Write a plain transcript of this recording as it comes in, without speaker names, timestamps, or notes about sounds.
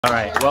All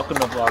right, welcome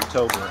to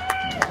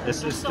Vlogtober.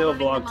 This is still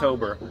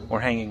Vlogtober. We're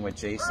hanging with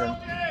Jason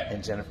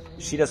and Jennifer.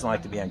 She doesn't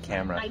like to be on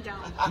camera. I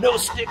don't. No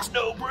sticks,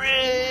 no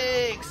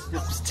bricks.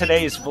 This is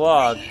today's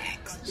vlog.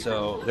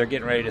 So they're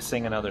getting ready to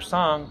sing another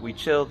song. We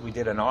chilled. We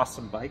did an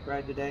awesome bike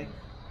ride today,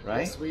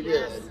 right? Yes, we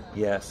did.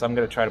 Yes, I'm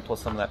going to try to pull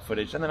some of that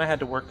footage. And then I had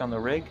to work on the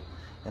rig.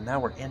 And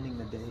now we're ending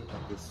the day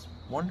of this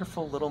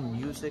wonderful little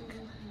music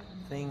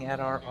thing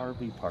at our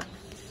RV park.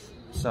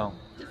 So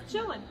Just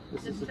chilling.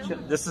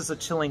 this is a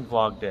chilling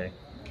vlog day.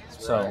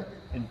 So,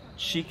 and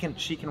she can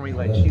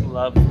relate. She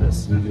loves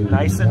this.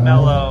 Nice and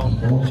mellow.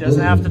 She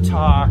doesn't have to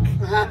talk.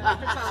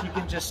 She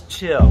can just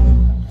chill.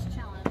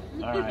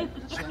 All right.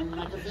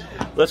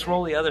 Let's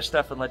roll the other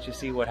stuff and let you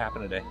see what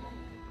happened today.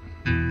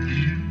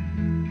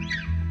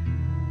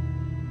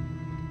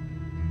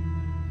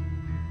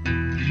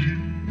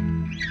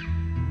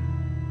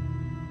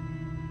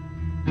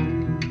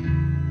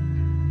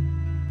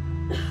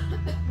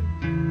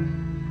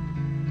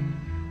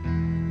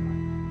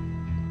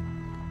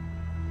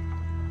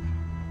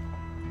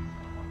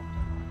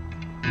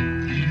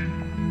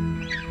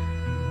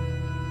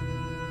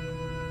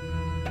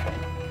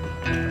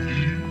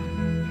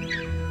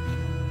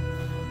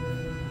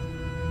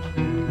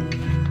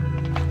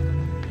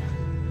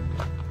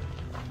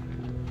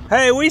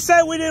 Hey, we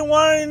said we didn't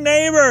want any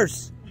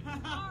neighbors. Sorry.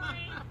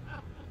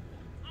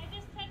 I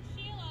just texted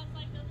Sheila. I was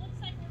like, it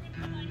looks like we're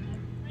going to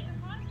be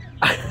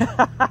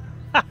like,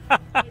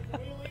 Can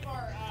we leave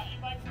our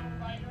e-bikes over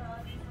by your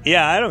RV?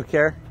 Yeah, I don't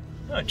care.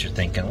 I know what you're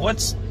thinking.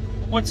 What's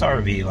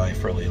RV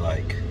life really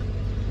like?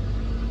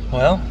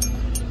 Well,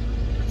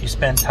 you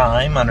spend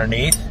time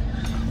underneath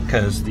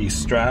because these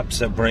straps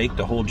that break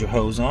to hold your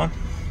hose on.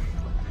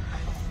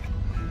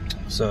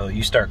 So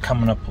you start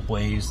coming up with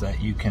ways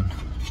that you can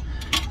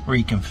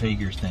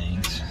reconfigure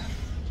things.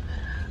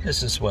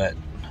 This is what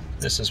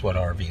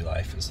RV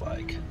life is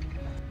like.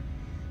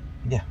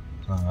 Yeah,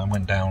 so I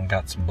went down,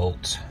 got some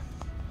bolts,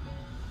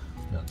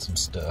 got some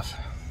stuff.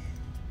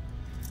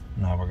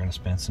 Now we're gonna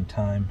spend some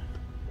time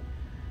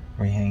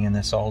rehanging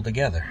this all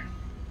together.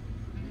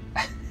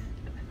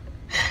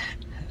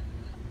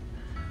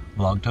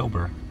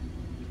 Vlogtober.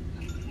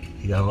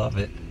 You gotta love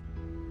it.